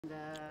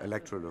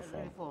Electoral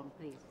reform.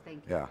 Please.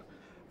 Thank you.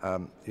 Yeah.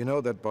 You know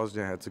that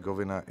Bosnia and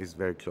Herzegovina is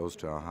very close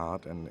to our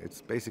heart, and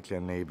it's basically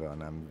a neighbor,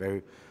 and I'm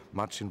very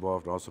much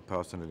involved also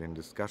personally in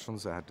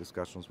discussions. I had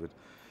discussions with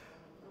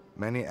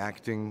many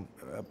acting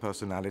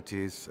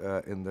personalities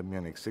in the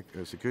Munich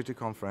Security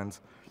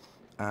Conference,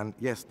 and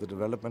yes, the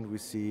development we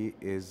see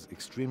is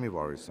extremely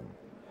worrisome.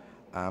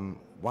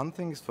 One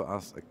thing is for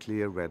us a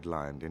clear red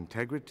line. The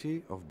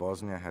integrity of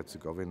Bosnia and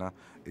Herzegovina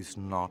is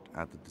not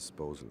at the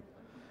disposal.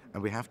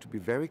 And we have to be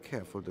very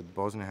careful that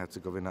Bosnia and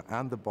Herzegovina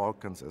and the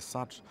Balkans as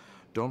such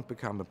don't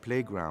become a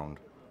playground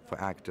for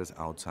actors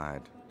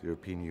outside the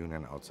European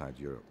Union, outside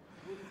Europe.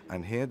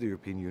 And here the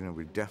European Union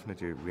will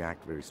definitely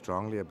react very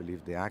strongly. I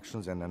believe the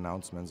actions and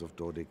announcements of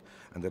Dodik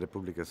and the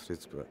Republika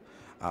Srpska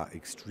are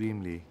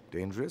extremely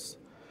dangerous,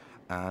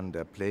 and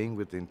they're playing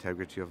with the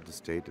integrity of the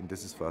state, and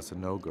this is for us a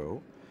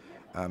no-go.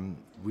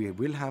 We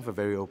will have a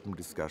very open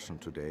discussion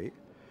today.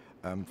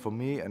 For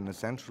me, an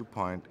essential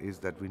point is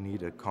that we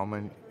need a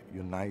common,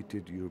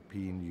 united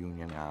European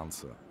Union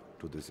answer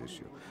to this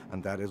issue,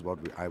 and that is what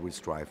I will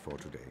strive for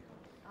today.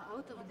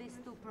 Out of these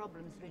two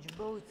problems, which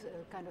both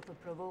kind of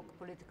provoke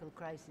political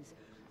crisis,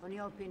 in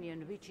your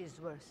opinion, which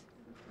is worse?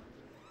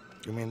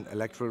 You mean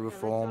electoral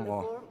reform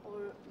or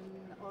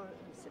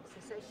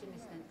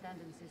secessionist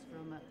tendencies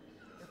from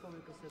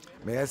Republika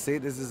Srpska? May I say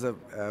this is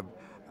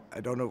I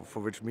don't know for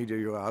which media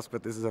you ask,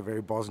 but this is a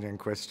very Bosnian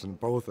question.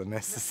 Both are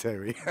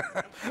necessary.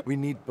 We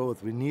need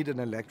both. We need an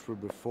electoral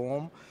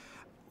reform.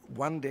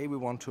 One day we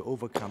want to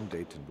overcome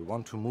Dayton. We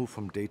want to move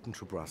from Dayton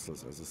to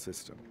Brussels as a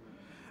system.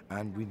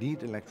 And we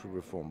need electoral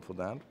reform for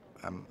that.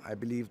 I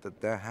believe that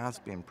there has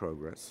been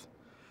progress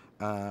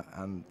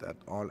and that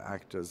all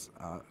actors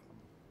are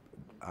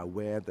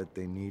aware that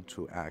they need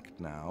to act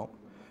now,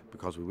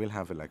 because we will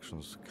have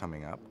elections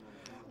coming up.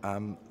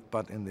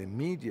 But in the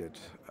immediate,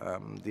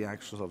 the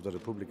actions of the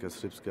Republika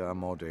Srpska are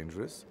more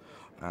dangerous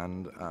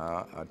and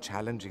are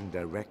challenging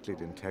directly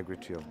the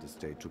integrity of the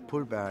state, to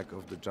pull back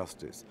of the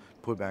justice,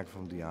 pull back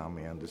from the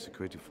army and the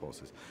security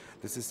forces.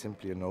 This is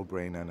simply a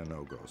no-brainer and a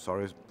no-go.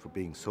 Sorry for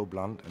being so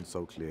blunt and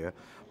so clear,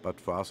 but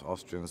for us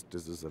Austrians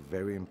this is a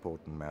very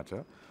important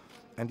matter.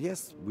 And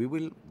yes, we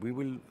will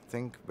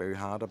think very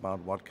hard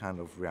about what kind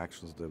of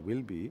reactions there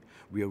will be.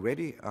 We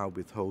already are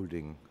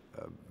withholding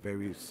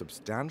very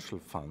substantial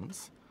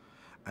funds,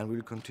 and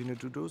will continue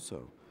to do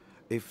so.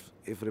 If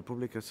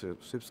Republika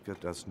Srpska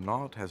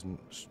has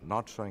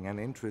not showing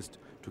any interest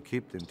to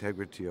keep the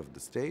integrity of the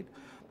state,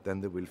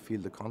 then they will feel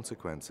the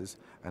consequences,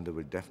 and they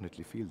will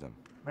definitely feel them.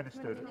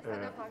 Minister,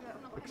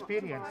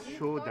 experience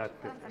show that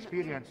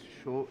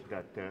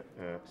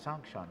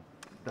sanction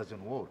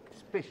doesn't work,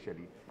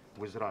 especially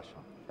with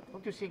Russia.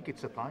 Don't you think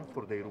it's a time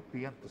for the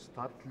Europeans to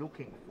start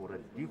looking for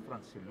a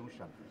different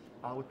solution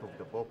out of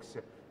the box,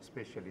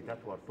 especially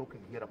that we are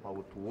talking here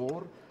about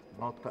war,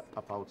 not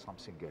about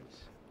something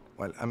else?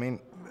 Well, I mean,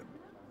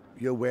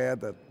 you're aware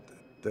that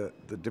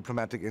the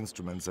diplomatic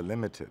instruments are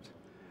limited,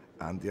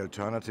 and the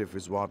alternative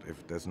is what?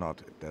 If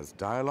there's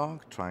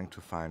dialogue, trying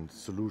to find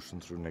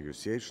solutions through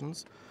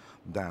negotiations,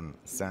 then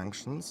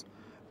sanctions,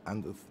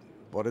 and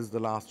what is the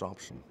last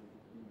option?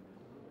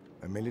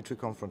 A military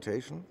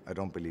confrontation? I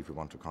don't believe we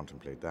want to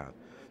contemplate that.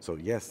 So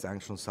yes,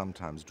 sanctions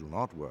sometimes do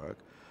not work,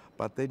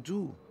 but they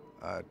do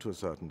to a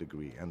certain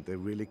degree, and they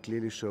really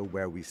clearly show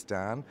where we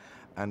stand,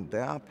 and they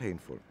are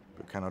painful.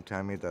 You cannot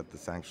tell me that the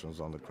sanctions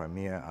on the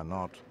Crimea are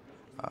not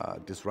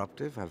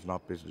disruptive, have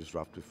not been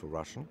disruptive for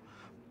Russia,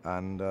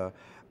 and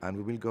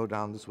we will go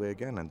down this way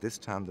again, and this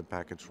time the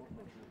package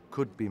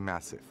could be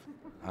massive,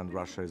 and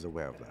Russia is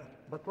aware of that.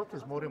 But what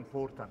is more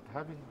important,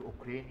 having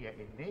Ukraine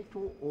in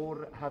NATO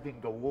or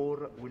having the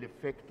war will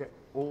affect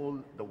all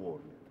the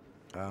world?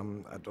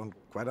 I don't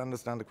quite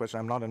understand the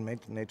question. I'm not a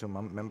NATO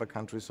member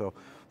country, so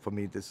for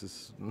me this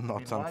is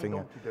not something. Why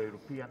don't the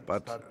Europeans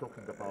start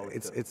talking about?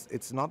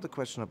 It's not the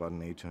question about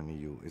NATO and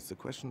EU. It's the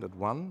question that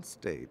one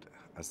state,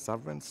 a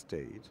sovereign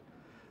state,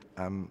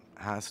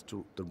 has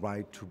the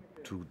right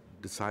to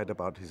decide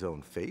about his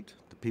own fate.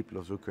 The people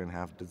of Ukraine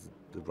have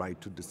the right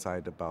to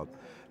decide about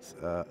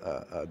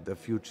their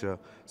future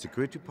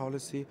security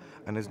policy,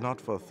 and it's not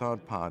for a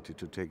third party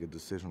to take a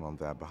decision on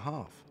their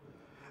behalf.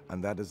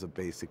 And that is a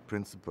basic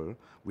principle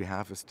we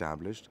have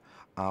established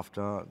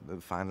after the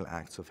final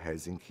acts of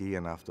Helsinki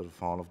and after the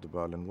fall of the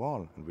Berlin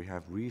Wall. And we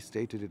have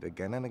restated it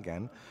again and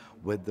again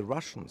with the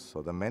Russians.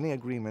 So there are many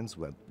agreements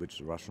which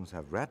the Russians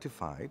have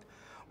ratified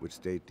which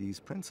state these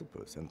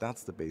principles. And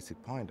that's the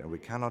basic point. And we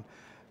cannot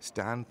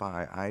stand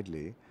by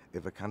idly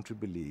if a country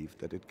believes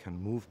that it can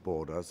move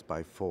borders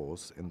by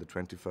force in the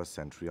 21st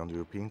century on the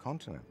European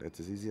continent. It's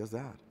as easy as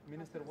that.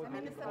 Minister, what do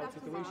you think about the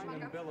situation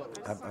in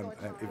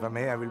Belarus? If I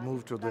may, I will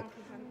move to the...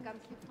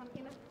 Fürchten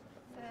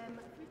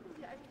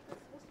Sie eigentlich,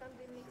 dass Russland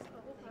demnächst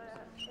Europa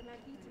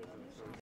energetisch